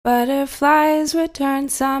Butterflies return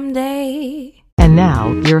someday. And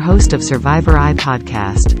now, your host of Survivor Eye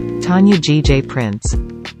Podcast, Tanya G.J. Prince.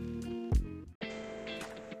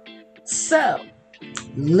 So,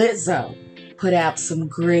 Lizzo put out some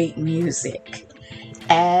great music,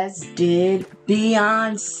 as did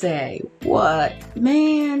Beyonce. What?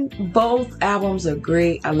 Man, both albums are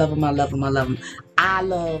great. I love them, I love them, I love them. I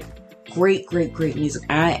love great music.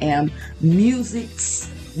 I am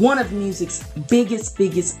one of music's biggest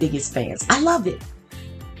fans. I love it.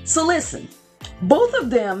 So listen, both of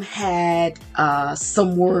them had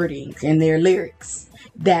some wording in their lyrics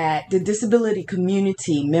that the disability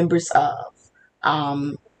community members of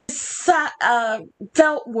felt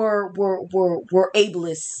were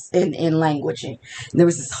ableist in languaging. There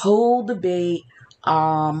was this whole debate.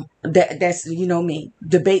 That's, you know me,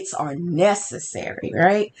 debates are necessary,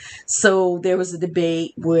 right? So there was a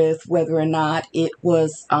debate with whether or not it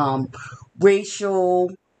was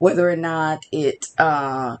racial, whether or not it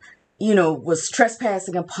was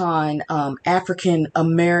trespassing upon African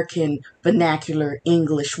American vernacular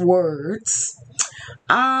English words,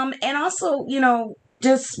 and also,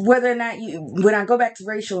 just whether or not when I go back to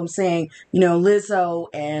racial, I'm saying, Lizzo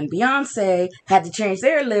and Beyonce had to change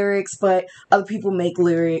their lyrics, but other people make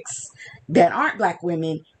lyrics that aren't black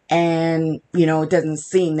women. And, it doesn't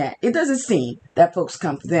seem that folks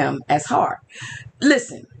come for them as hard.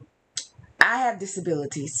 Listen, I have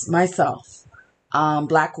disabilities myself,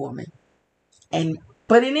 black woman.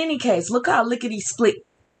 But in any case, look how lickety split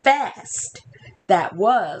fast that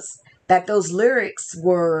was. That those lyrics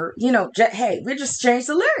were, hey, we just changed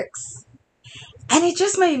the lyrics. And it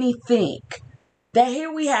just made me think that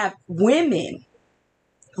here we have women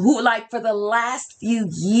who, for the last few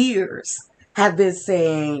years have been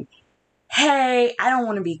saying, hey, I don't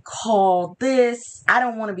want to be called this. I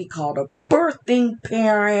don't want to be called a birthing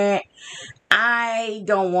parent. I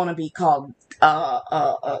don't want to be called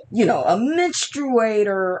a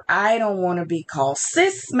menstruator. I don't want to be called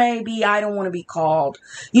cis, maybe. I don't want to be called,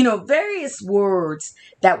 various words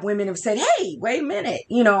that women have said, hey, wait a minute,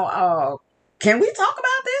 can we talk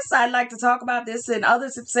about this? I'd like to talk about this. And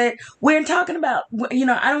others have said, we're talking about, I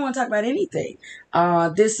don't want to talk about anything.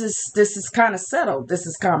 This is kind of settled. This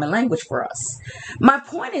is common language for us. My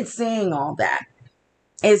point in saying all that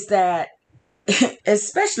is that,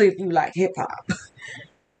 especially if you like hip hop,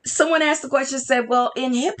 someone asked the question, said, well,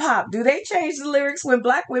 in hip hop, do they change the lyrics when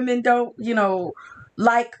black women don't,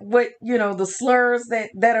 like what, the slurs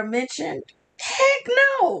that are mentioned? Heck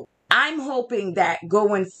no. I'm hoping that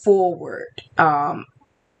going forward, I'm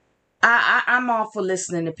all for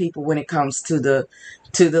listening to people when it comes to the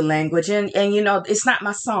language. And it's not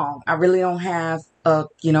my song. I really don't have a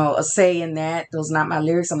say in that. Those are not my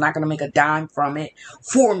lyrics. I'm not going to make a dime from it.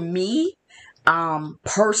 For me,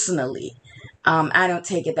 personally, I don't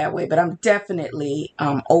take it that way, but I'm definitely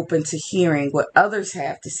open to hearing what others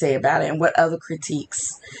have to say about it and what other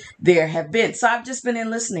critiques there have been. So I've just been in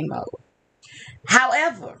listening mode.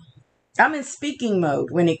 However, I'm in speaking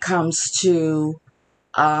mode when it comes to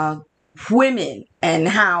women and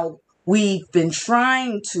how we've been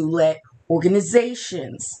trying to let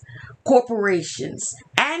organizations, corporations,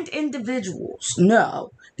 and individuals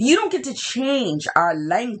know that you don't get to change our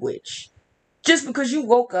language just because you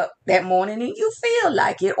woke up that morning and you feel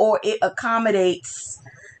like it, or it accommodates,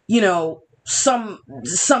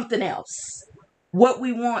 something else. What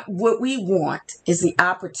we want is the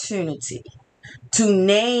opportunity to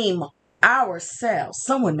name ourselves.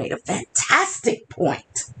 Someone made a fantastic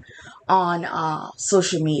point on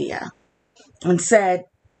social media and said,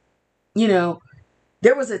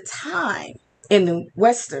 there was a time in the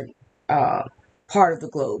Western part of the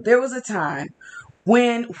globe, there was a time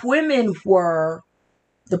when women were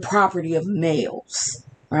the property of males,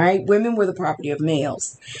 right? Women were the property of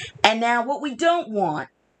males. And now what we don't want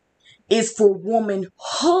is for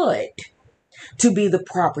womanhood to be the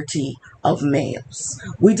property of males.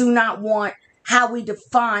 We do not want how we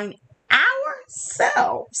define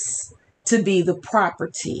ourselves to be the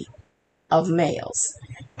property of males.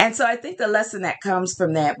 And so I think the lesson that comes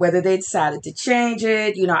from that, whether they decided to change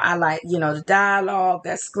it, I like, the dialogue,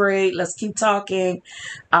 that's great. Let's keep talking.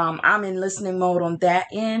 I'm in listening mode on that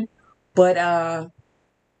end. But I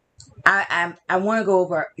want to go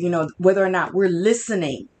over, whether or not we're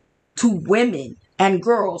listening to women and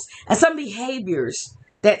girls and some behaviors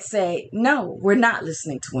that say, no, we're not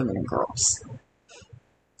listening to women and girls.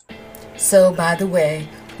 So, by the way,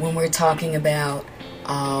 when we're talking about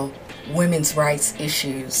women's rights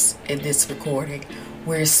issues in this recording,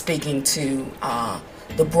 we're speaking to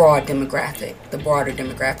the broader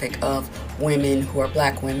demographic of women who are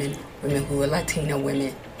black women, women who are Latino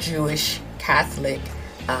women, Jewish, Catholic,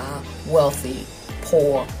 wealthy,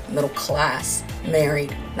 poor, middle class,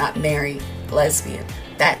 married, not married, lesbian.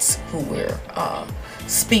 That's who we're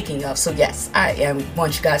speaking of. So yes, I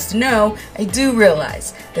want you guys to know, I do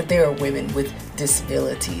realize that there are women with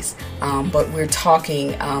disabilities, but we're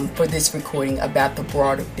talking for this recording about the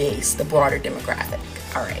broader base, the broader demographic.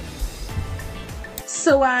 All right.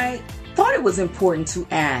 So I thought it was important to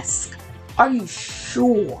ask, are you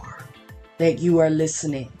sure that you are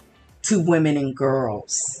listening to women and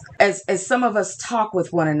girls? As some of us talk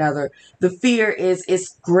with one another, the fear is,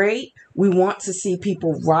 it's great. We want to see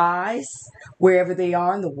people rise wherever they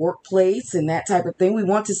are in the workplace and that type of thing. We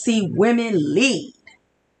want to see women lead.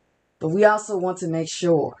 But we also want to make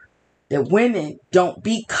sure that women don't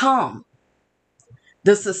become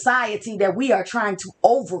the society that we are trying to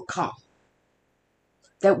overcome.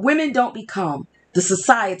 That women don't become the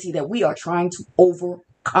society that we are trying to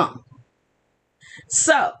overcome.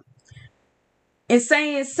 So, in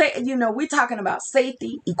saying, we're talking about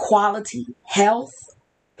safety, equality, health,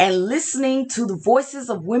 and listening to the voices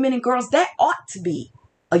of women and girls. That ought to be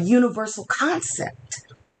a universal concept.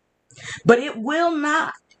 But it will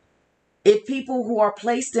not if people who are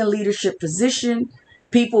placed in leadership position,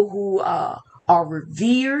 people who are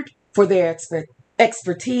revered for their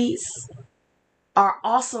expertise, are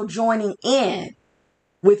also joining in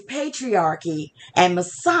with patriarchy and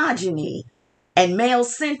misogyny and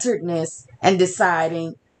male-centeredness and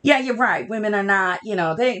deciding, yeah, you're right, women are not,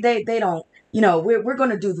 they don't, we're going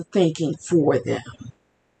to do the thinking for them.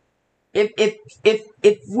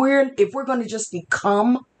 If we're going to just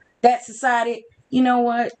become that society, you know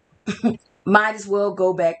what? Might as well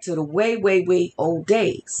go back to the way, way, way old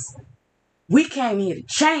days. We came here to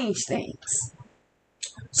change things.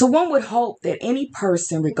 So one would hope that any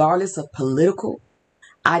person, regardless of political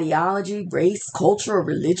ideology, race, culture, or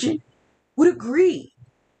religion, would agree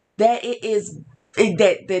that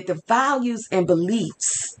that the values and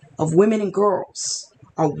beliefs of women and girls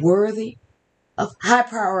are worthy of high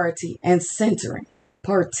priority and centering,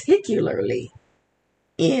 particularly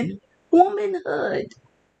in womanhood.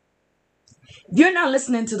 You're not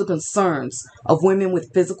listening to the concerns of women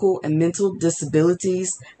with physical and mental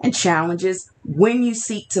disabilities and challenges when you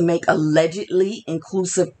seek to make allegedly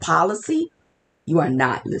inclusive policy. You are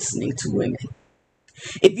not listening to women.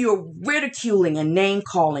 If you're ridiculing and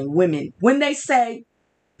name-calling women when they say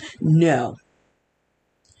no,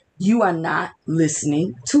 you are not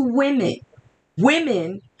listening to women.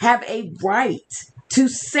 Women have a right to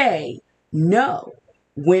say no.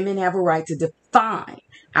 Women have a right to define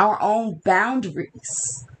our own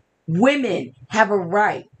boundaries. Women have a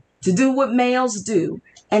right to do what males do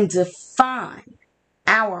and define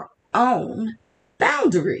our own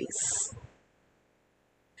boundaries.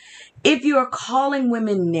 If you're calling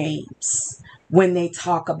women names when they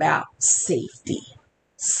talk about safety,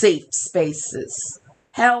 safe spaces,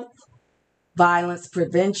 health, violence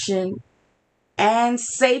prevention, and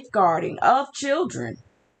safeguarding of children,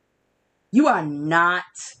 you are not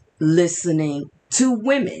listening to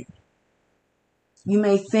women. You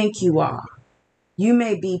may think you are. You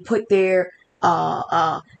may be put there,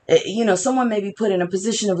 someone may be put in a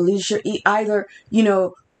position of leadership. Either,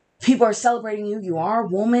 people are celebrating you. You are a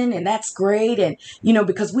woman, and that's great. And,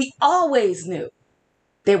 because we always knew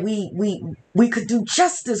that we could do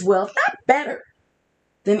just as well, if not better,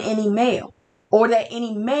 than any male. Or that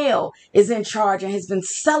any male is in charge and has been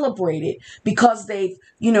celebrated because they've,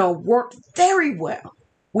 worked very well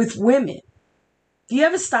with women. If you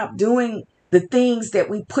ever stop doing the things that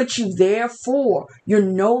we put you there for, you're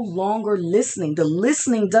no longer listening. The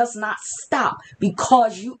listening does not stop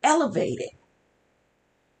because you elevate it.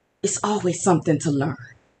 It's always something to learn.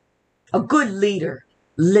 A good leader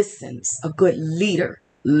listens. A good leader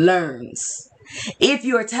learns. If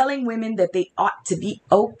you are telling women that they ought to be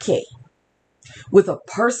okay with a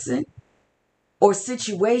person or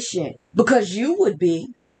situation, because you would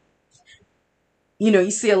be,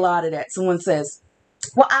 you see a lot of that. Someone says,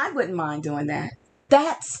 well, I wouldn't mind doing that.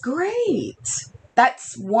 That's great.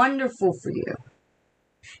 That's wonderful for you.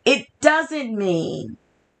 It doesn't mean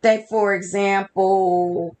that, for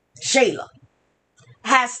example, Shayla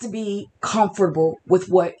has to be comfortable with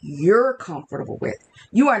what you're comfortable with.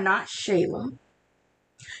 You are not Shayla.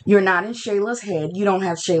 You're not in Shayla's head. You don't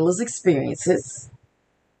have Shayla's experiences.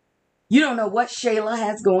 You don't know what Shayla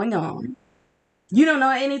has going on. You don't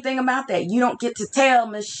know anything about that. You don't get to tell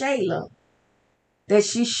Miss Shayla that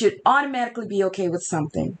she should automatically be okay with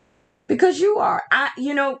something because you are.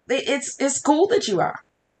 It's cool that you are,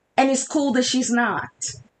 and it's cool that she's not.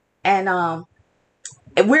 And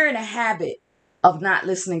we're in a habit of not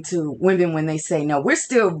listening to women when they say no. We're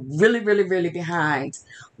still really, really, really behind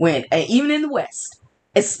when, even in the West,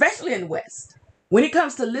 especially in the West, when it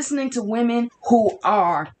comes to listening to women who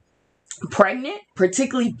are pregnant,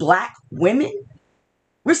 particularly Black women,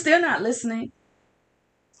 we're still not listening.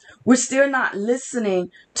 We're still not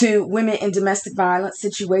listening to women in domestic violence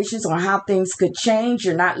situations on how things could change.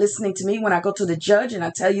 You're not listening to me when I go to the judge and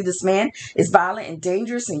I tell you this man is violent and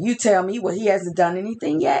dangerous, and you tell me, well, he hasn't done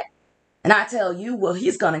anything yet. And I tell you, well,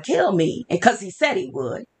 he's going to kill me because he said he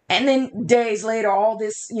would. And then days later, all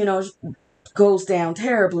this, goes down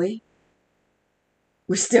terribly.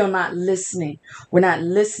 We're still not listening. We're not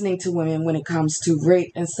listening to women when it comes to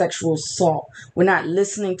rape and sexual assault. We're not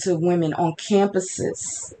listening to women on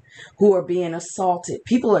campuses who are being assaulted.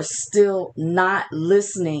 People are still not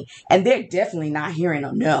listening, and they're definitely not hearing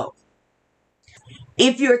a no.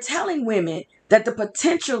 If you're telling women that the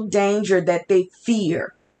potential danger that they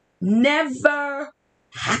fear never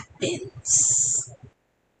happens,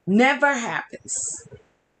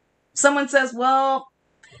 someone says, well,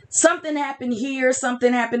 something happened here,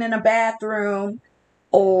 something happened in a bathroom,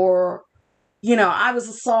 or, I was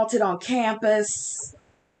assaulted on campus.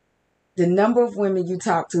 The number of women you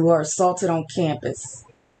talk to who are assaulted on campus,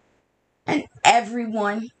 and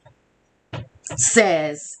everyone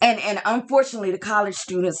says, and unfortunately the college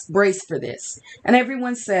students brace for this, and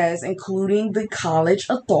everyone says, including the college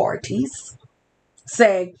authorities,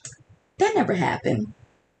 say, that never happened.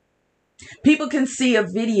 People can see a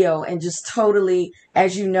video and just totally,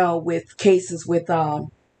 as you know, with cases with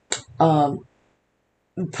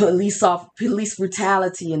police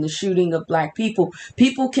brutality and the shooting of Black people,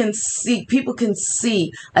 people can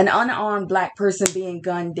see an unarmed Black person being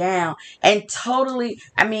gunned down, and totally,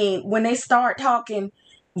 when they start talking,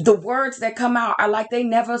 the words that come out are like they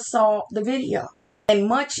never saw the video. And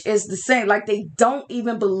much is the same, like they don't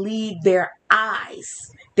even believe their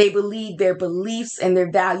eyes. They believe their beliefs and their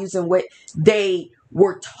values and what they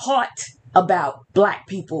were taught about Black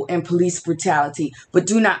people and police brutality, but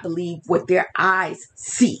do not believe what their eyes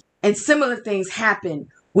see. And similar things happen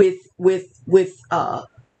with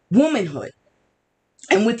womanhood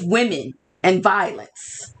and with women and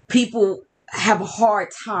violence. People have a hard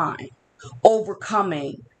time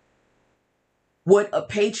overcoming what a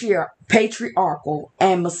patriarchal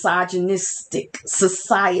and misogynistic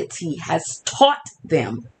society has taught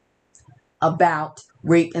them about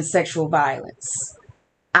rape and sexual violence.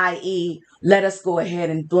 I.e., let us go ahead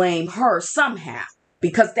and blame her somehow.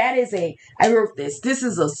 Because that is I wrote this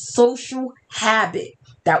is a social habit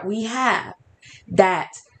that we have, that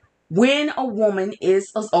when a woman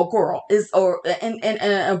is, a girl is, and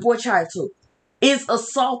a boy child too, is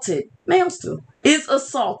assaulted, males too, is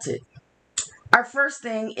assaulted, our first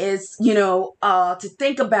thing is, to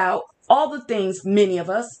think about all the things, many of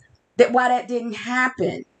us, that why that didn't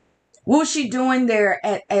happen. What was she doing there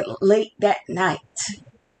at late that night?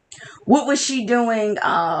 What was she doing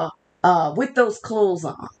with those clothes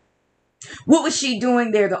on? What was she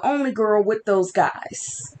doing there, the only girl with those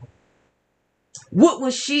guys? What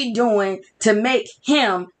was she doing to make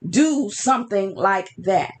him do something like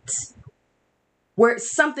that? Where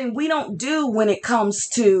it's something we don't do when it comes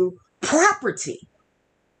to property.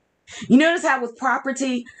 You notice how with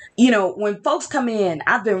property, when folks come in,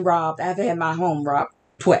 I've been robbed. I've had my home robbed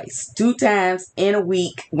twice, 2 times in a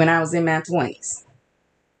week when I was in my 20s.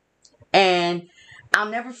 And I'll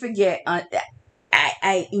never forget,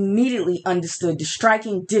 I immediately understood the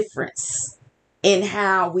striking difference in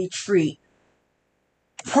how we treat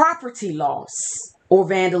property loss or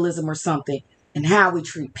vandalism or something and how we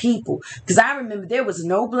treat people. Because I remember there was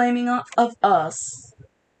no blaming of us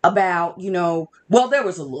about, well, there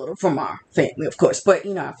was a little from our family, of course, but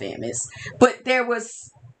our families. But there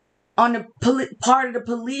was, on the part of the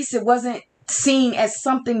police, it wasn't seen as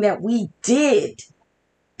something that we did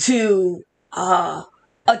to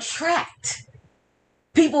attract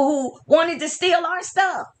people who wanted to steal our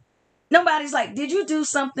stuff. Nobody's like, did you do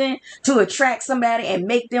something to attract somebody and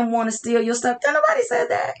make them want to steal your stuff? Nobody said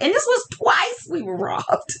that. And this was twice we were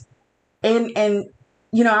robbed. And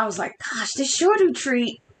I was like, gosh, they sure do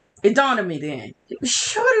treat, it dawned on me then, they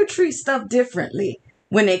sure do treat stuff differently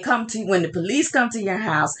when when the police come to your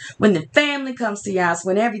house, when the family comes to your house,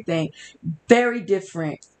 when everything, very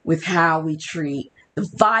different with how we treat the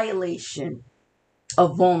violation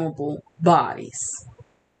of vulnerable bodies.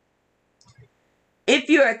 If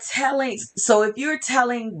you're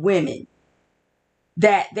telling women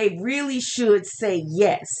that they really should say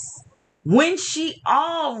yes, when she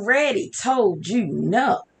already told you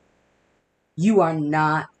no, you are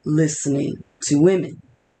not listening to women.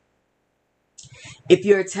 If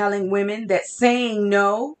you're telling women that saying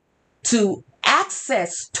no to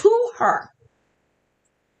access to her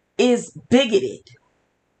is bigoted,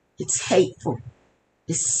 it's hateful,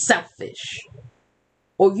 is selfish.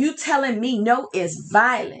 Or you telling me no is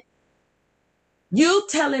violent. You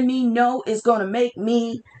telling me no is going to make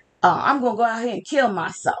me, I'm going to go out here and kill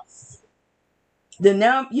myself.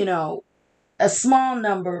 A small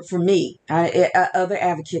number for me. Other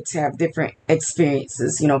advocates have different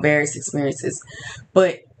experiences, various experiences.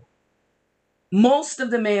 But most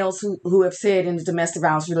of the males who have said in the domestic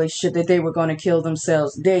violence relationship that they were going to kill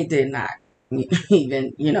themselves, they did not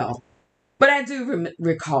even, But I do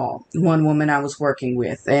recall one woman I was working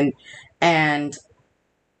with, and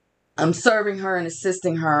I'm serving her and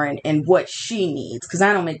assisting her in what she needs, because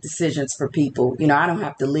I don't make decisions for people. I don't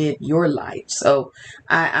have to live your life. So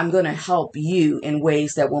I'm going to help you in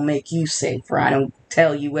ways that will make you safer. I don't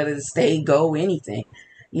tell you whether to stay, go, anything.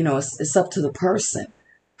 It's up to the person.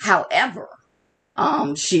 However,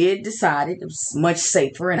 she had decided it was much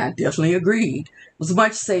safer, and I definitely agreed. It was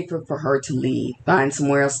much safer for her to leave, find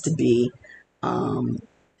somewhere else to be, and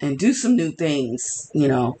do some new things,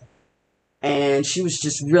 And she was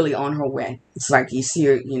just really on her way. It's like you see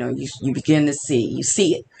her, you begin to see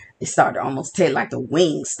it. It started to almost tail, like the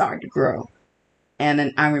wings started to grow. And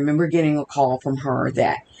then I remember getting a call from her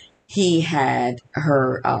that he had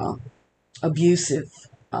her abusive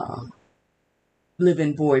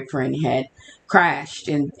live-in boyfriend had crashed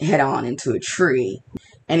and head on into a tree,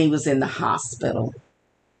 and he was in the hospital.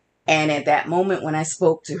 And at that moment when I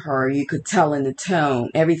spoke to her, you could tell in the tone,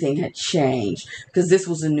 everything had changed, because this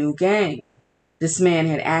was a new game. This man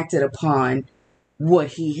had acted upon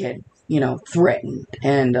what he had, threatened.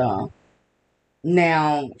 And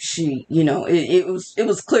now she, it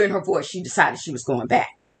was clear in her voice. She decided she was going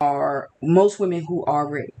back. Or most women who are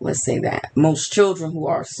raped, let's say that, most children who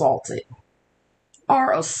are assaulted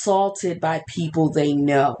by people they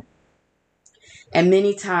know. And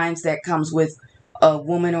many times that comes with a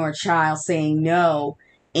woman or a child saying no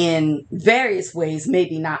in various ways,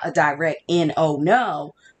 maybe not a direct N-O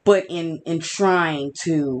no, but in trying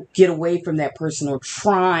to get away from that person, or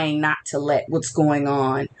trying not to let what's going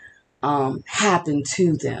on happen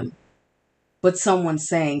to them. But someone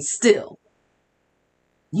saying still,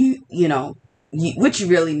 what you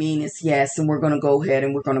really mean is yes, and we're going to go ahead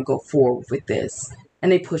and we're going to go forward with this.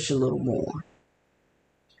 And they push a little more.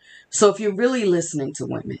 So if you're really listening to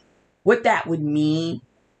women, what that would mean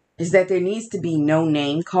is that there needs to be no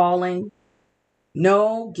name calling,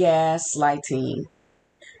 no gaslighting,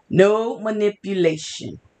 no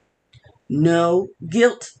manipulation, no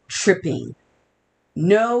guilt tripping,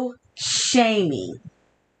 no shaming,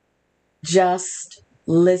 just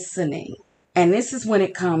listening. And this is when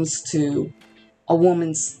it comes to a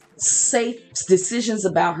woman's decisions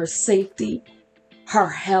about her safety, her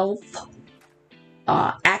health,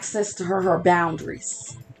 access to her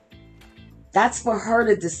boundaries. That's for her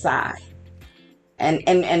to decide.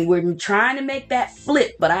 And we're trying to make that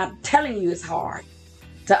flip, but I'm telling you it's hard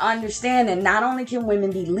to understand. And not only can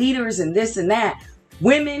women be leaders and this and that,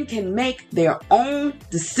 women can make their own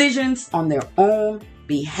decisions on their own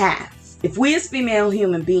behalf. If we as female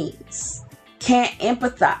human beings can't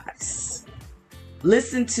empathize,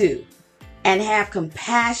 listen to, and have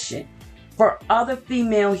compassion for other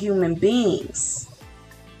female human beings,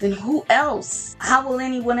 then who else? How will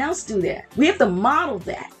anyone else do that? We have to model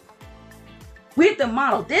that. We have to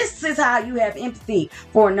model. This is how you have empathy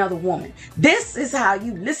for another woman. This is how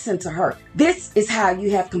you listen to her. This is how you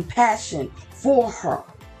have compassion for her.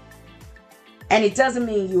 And it doesn't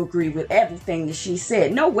mean you agree with everything that she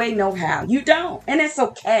said. No way, no how. You don't. And it's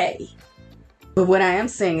okay. But what I am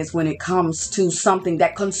saying is when it comes to something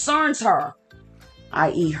that concerns her,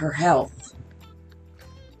 i.e. her health,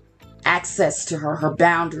 access to her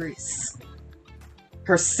boundaries,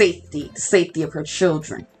 her safety, the safety of her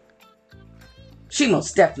children, she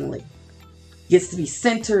most definitely gets to be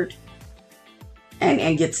centered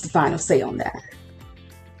and gets the final say on that.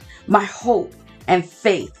 My hope and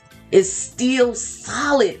faith is still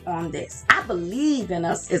solid on this. I believe in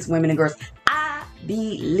us as women and girls. I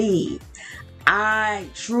believe. I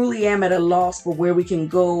truly am at a loss for where we can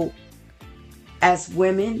go as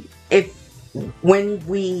women when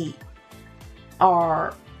we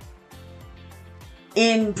are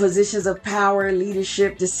in positions of power,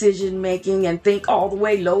 leadership, decision making, and think all the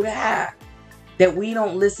way low to high, that we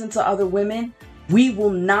don't listen to other women. We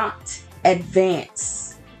will not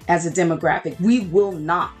advance as a demographic. We will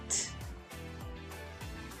not.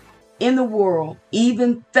 In the world,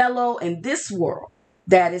 even fellow in this world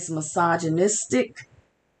that is misogynistic,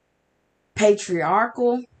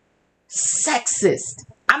 patriarchal, sexist,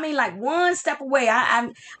 I mean, like one step away.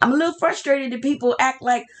 I'm a little frustrated that people act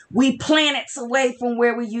like we planets away from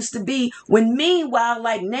where we used to be, when meanwhile,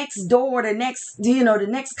 like next door, the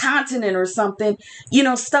next continent or something,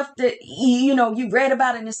 stuff that you read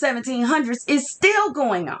about in the 1700s is still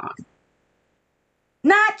going on.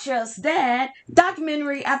 Not just that,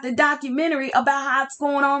 documentary after documentary about how it's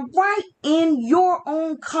going on right in your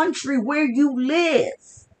own country where you live.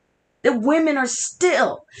 That women are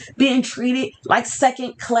still being treated like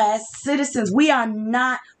second-class citizens.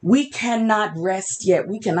 We cannot rest yet.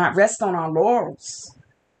 We cannot rest on our laurels.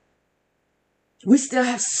 We still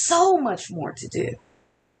have so much more to do.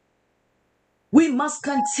 We must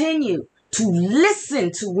continue to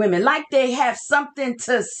listen to women like they have something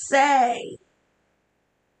to say.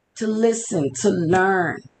 To listen, to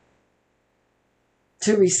learn,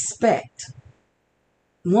 to respect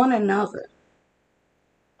one another.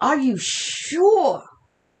 Are you sure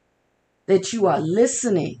that you are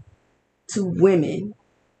listening to women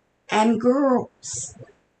and girls?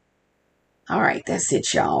 All right, that's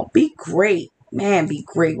it, y'all. Be great. Man, be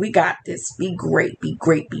great. We got this. Be great, be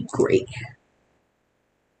great, be great.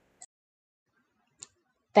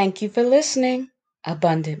 Thank you for listening.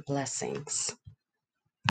 Abundant blessings.